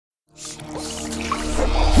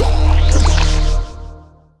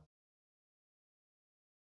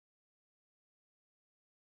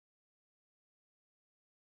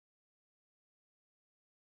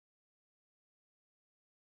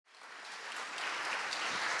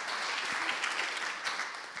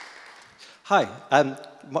Hi,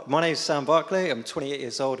 my name is Sam Barclay. I'm 28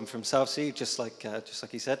 years old. I'm from Southsea, just like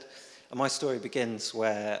he said. And my story begins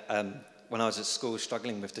where, when I was at school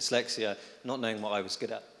struggling with dyslexia, not knowing what I was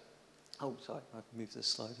good at. Oh, sorry, I've moved this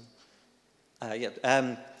slide. Yeah,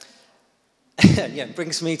 it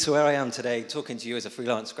brings me to where I am today, talking to you as a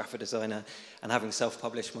freelance graphic designer and having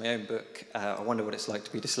self-published my own book, I Wonder What It's Like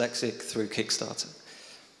to Be Dyslexic, through Kickstarter.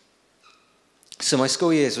 So my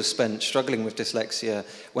school years were spent struggling with dyslexia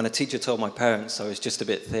when a teacher told my parents I was just a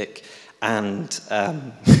bit thick, and I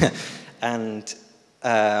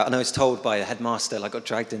was told by a headmaster, I got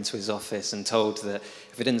dragged into his office and told that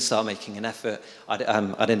if I didn't start making an effort, I'd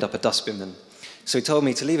end up a dustbinman. So he told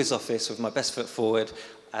me to leave his office with my best foot forward,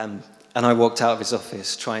 and I walked out of his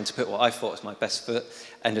office trying to put what I thought was my best foot,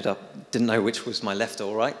 didn't know which was my left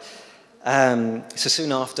or right. So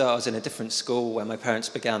soon after, I was in a different school where my parents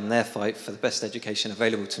began their fight for the best education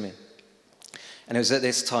available to me. And it was at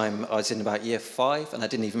this time, I was in about year 5, and I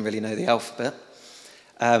didn't even really know the alphabet,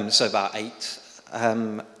 so about 8.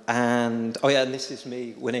 And this is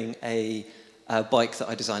me winning a bike that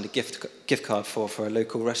I designed a gift card for a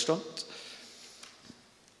local restaurant.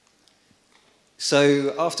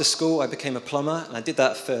 So after school, I became a plumber, and I did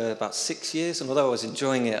that for about 6 years, and although I was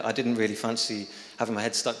enjoying it, I didn't really fancy having my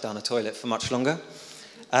head stuck down a toilet for much longer.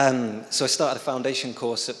 So I started a foundation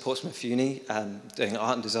course at Portsmouth Uni, doing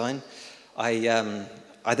art and design. I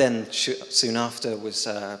then, soon after,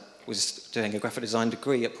 was doing a graphic design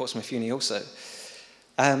degree at Portsmouth Uni also.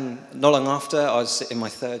 Not long after, I was in my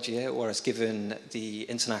 3rd year, where I was given the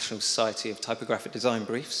International Society of Typographic Design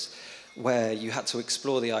briefs, where you had to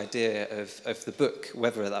explore the idea of the book,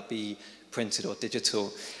 whether that be printed or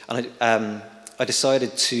digital. And I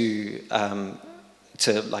decided to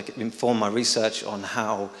inform my research on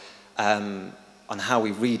how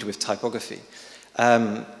we read with typography.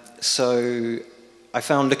 So I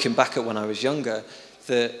found, looking back at when I was younger,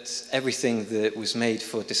 that everything that was made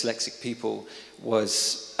for dyslexic people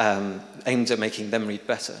was aimed at making them read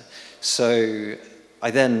better. So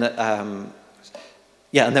I then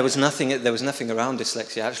and there was nothing around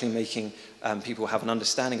dyslexia actually making people have an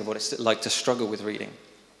understanding of what it's like to struggle with reading.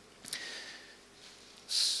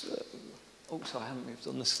 So, sorry, I haven't moved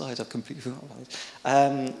on the slide. I've completely forgotten about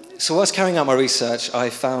it. So while I was carrying out my research, I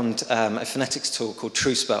found a phonetics tool called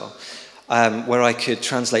TrueSpell, where I could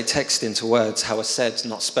translate text into words how are said,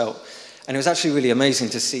 not spelt. And it was actually really amazing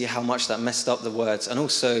to see how much that messed up the words, and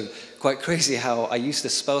also quite crazy how I used to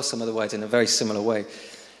spell some of the words in a very similar way.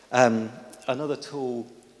 Another tool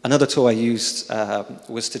I used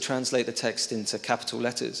was to translate the text into capital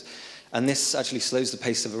letters. And this actually slows the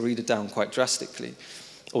pace of a reader down quite drastically,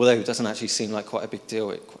 although it doesn't actually seem like quite a big deal.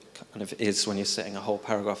 It kind of is when you're setting a whole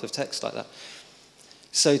paragraph of text like that.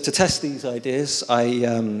 So to test these ideas,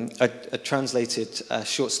 I translated a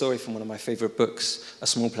short story from one of my favorite books, A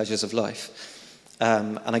Small Pleasures of Life.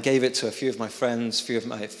 And I gave it to a few of my friends, a few of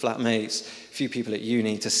my flatmates, a few people at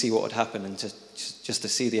uni to see what would happen and just to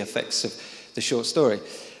see the effects of the short story.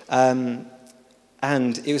 And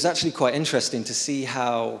it was actually quite interesting to see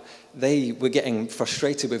how they were getting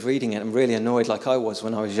frustrated with reading it and really annoyed like I was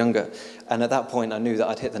when I was younger. And at that point, I knew that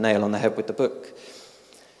I'd hit the nail on the head with the book.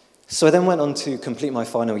 So I then went on to complete my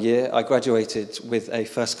final year. I graduated with a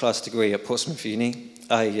first-class degree at Portsmouth Uni.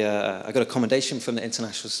 I got a commendation from the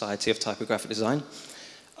International Society of Typographic Design.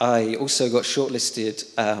 I also got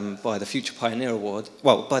shortlisted by the Future Pioneer Award,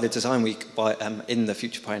 well, by the Design Week in the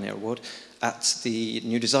Future Pioneer Award at the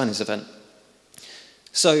New Designers event.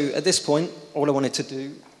 So at this point, all I wanted to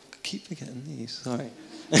do, I keep forgetting these, sorry.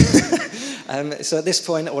 So at this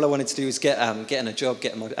point, all I wanted to do was get in a job,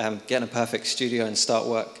 get in a perfect studio and start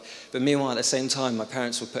work. But meanwhile, at the same time, my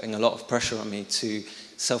parents were putting a lot of pressure on me to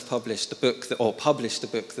self-publish the book, or publish the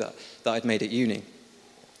book that I'd made at uni.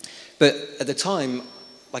 But at the time,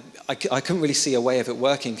 I couldn't really see a way of it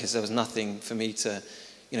working because there was nothing for me to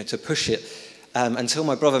push it. Until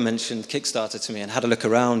my brother mentioned Kickstarter to me and had a look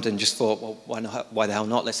around and just thought, well, why the hell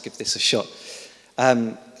not? Let's give this a shot.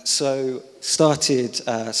 So started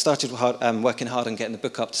working hard on getting the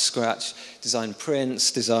book up to scratch, designed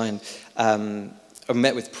prints, I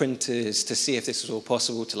met with printers to see if this was all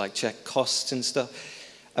possible, to check costs and stuff.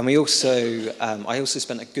 And I also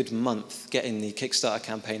spent a good month getting the Kickstarter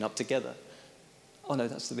campaign up together. Oh no,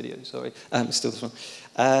 that's the video, sorry. Still this one.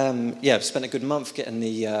 I've spent a good month getting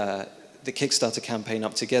the Kickstarter campaign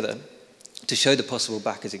up together to show the possible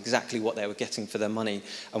backers exactly what they were getting for their money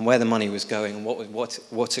and where the money was going and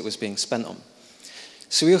what it was being spent on.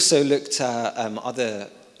 So we also looked at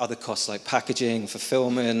other costs like packaging,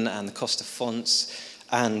 fulfillment, and the cost of fonts,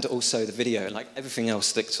 and also the video and everything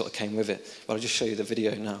else that sort of came with it. But I'll just show you the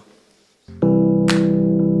video now.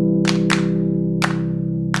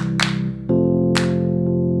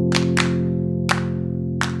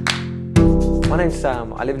 name's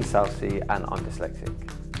Sam, I live in Southsea and I'm dyslexic.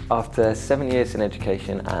 After 7 years in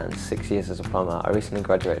education and 6 years as a plumber, I recently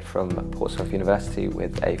graduated from Portsmouth University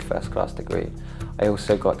with a first-class degree. I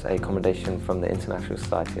also got a commendation from the International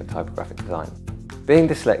Society of Typographic Design. Being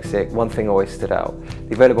dyslexic, one thing always stood out.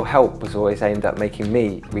 The available help was always aimed at making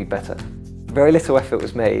me read better. Very little effort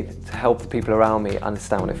was made to help the people around me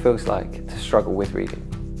understand what it feels like to struggle with reading.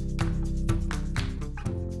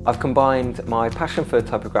 I've combined my passion for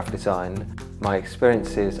typographic design, my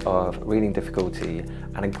experiences of reading difficulty,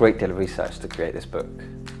 and a great deal of research to create this book.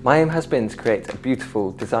 My aim has been to create a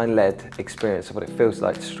beautiful, design-led experience of what it feels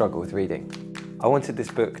like to struggle with reading. I wanted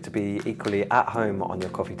this book to be equally at home on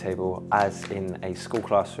your coffee table as in a school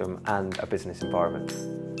classroom and a business environment.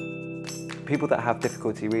 People that have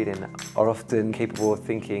difficulty reading are often capable of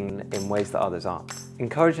thinking in ways that others aren't.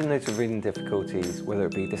 Encouraging those with reading difficulties, whether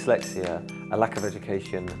it be dyslexia, a lack of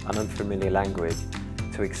education, an unfamiliar language,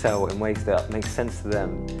 to excel in ways that make sense to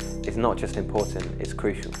them is not just important, it's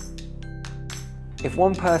crucial. If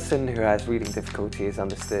one person who has reading difficulty is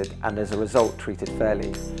understood and as a result treated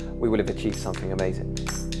fairly, we will have achieved something amazing.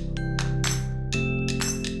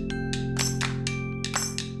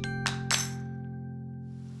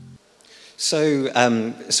 So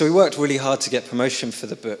we worked really hard to get promotion for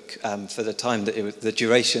the book for the time that the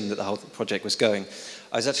duration that the whole project was going.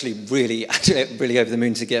 I was actually really over the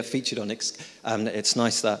moon to get featured on it. It's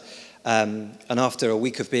nice that. And after a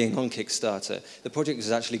week of being on Kickstarter, the project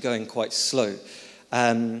was actually going quite slow.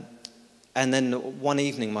 And then one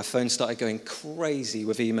evening, my phone started going crazy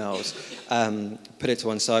with emails. Put it to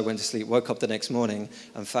one side, went to sleep, woke up the next morning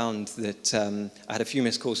and found that I had a few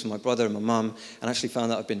missed calls from my brother and my mum, and actually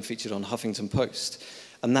found that I'd been featured on Huffington Post.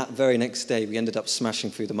 And that very next day, we ended up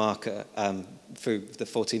smashing through the marker, through the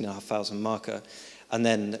 14,500 marker. And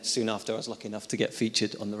then soon after, I was lucky enough to get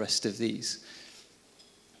featured on the rest of these.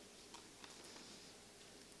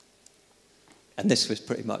 And this was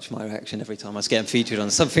pretty much my reaction every time I was getting featured on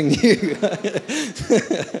something new.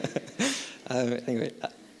 Anyway,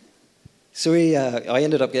 so we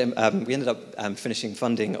ended up finishing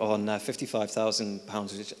funding on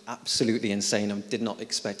 £55,000, which is absolutely insane. I did not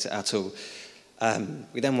expect it at all.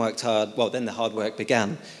 We then worked hard. Well, then the hard work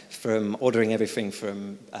began, from ordering everything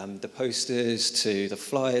from the posters to the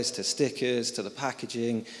flyers to stickers to the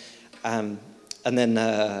packaging, and then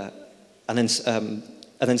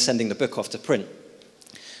sending the book off to print.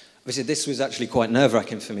 Obviously, this was actually quite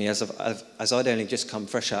nerve-wracking for me, as I'd only just come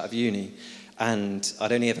fresh out of uni, and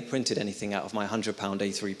I'd only ever printed anything out of my £100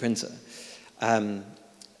 A3 printer.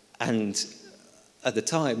 And at the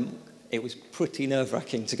time, it was pretty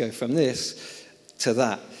nerve-wracking to go from this to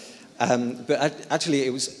that. But actually,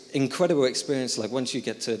 it was an incredible experience. Like, once you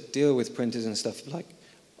get to deal with printers and stuff, like,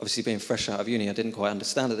 obviously being fresh out of uni, I didn't quite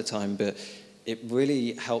understand at the time, but it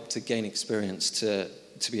really helped to gain experience to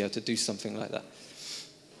be able to do something like that.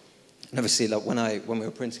 And obviously, like when we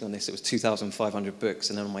were printing on this, it was 2,500 books,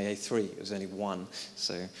 and then on my A3, it was only one,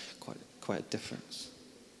 so quite a difference.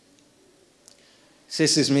 So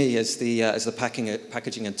this is me as the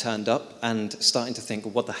packaging had turned up, and starting to think,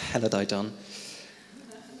 what the hell had I done?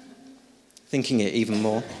 Thinking it even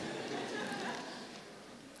more.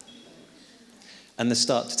 And the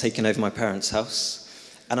start to taking over my parents' house.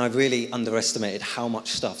 And I really underestimated how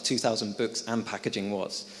much stuff 2,000 books and packaging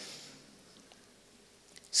was.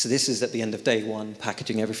 So this is at the end of day one,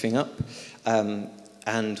 packaging everything up.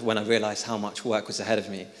 And when I realized how much work was ahead of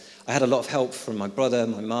me, I had a lot of help from my brother,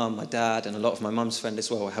 my mum, my dad, and a lot of my mum's friends as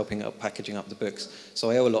well, helping out packaging up the books. So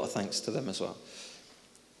I owe a lot of thanks to them as well.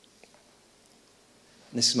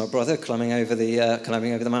 And this is my brother climbing over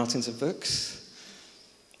the mountains of books.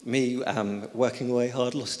 Me working away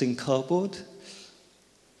hard, lost in cardboard.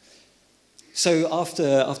 So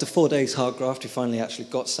after 4 days hard graft, we finally actually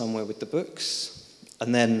got somewhere with the books.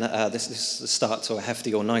 And then this is the start to a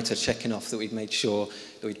hefty all-nighter, checking off that we'd made sure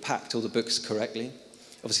that we'd packed all the books correctly.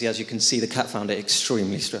 Obviously, as you can see, the cat found it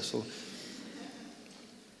extremely stressful.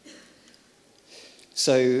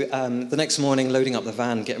 So the next morning, loading up the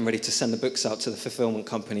van, getting ready to send the books out to the fulfillment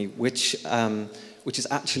company, which is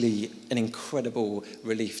actually an incredible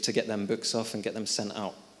relief to get them books off and get them sent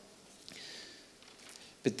out.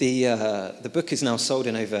 But the book is now sold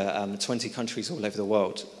in over 20 countries all over the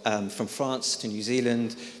world, from France to New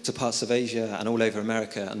Zealand to parts of Asia and all over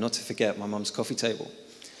America, and not to forget my mum's coffee table.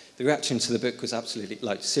 The reaction to the book was absolutely,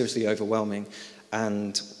 seriously overwhelming,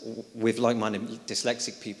 and with like-minded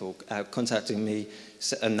dyslexic people contacting me,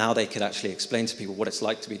 and now they could actually explain to people what it's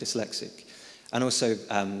like to be dyslexic. And also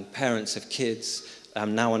parents of kids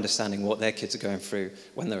now understanding what their kids are going through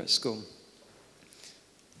when they're at school.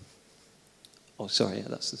 Oh, sorry, yeah,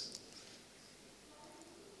 that's this.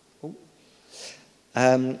 Oh.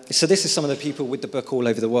 So this is some of the people with the book all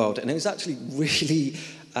over the world, and it was actually really,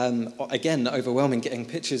 again, overwhelming getting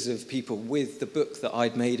pictures of people with the book that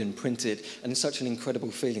I'd made and printed, and it's such an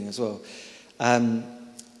incredible feeling as well.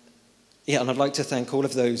 Yeah, and I'd like to thank all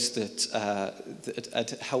of those that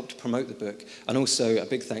had helped promote the book, and also a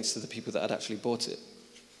big thanks to the people that had actually bought it.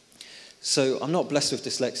 So I'm not blessed with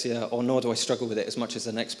dyslexia, or nor do I struggle with it as much as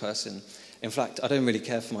the next person. In fact, I don't really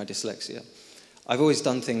care for my dyslexia. I've always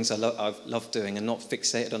done things I've loved doing and not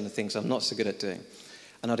fixated on the things I'm not so good at doing.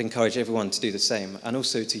 And I'd encourage everyone to do the same, and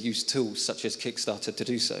also to use tools such as Kickstarter to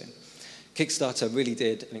do so. Kickstarter really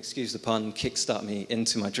did, and excuse the pun, kickstart me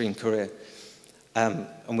into my dream career. And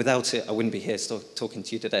without it, I wouldn't be here still talking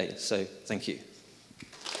to you today, so thank you.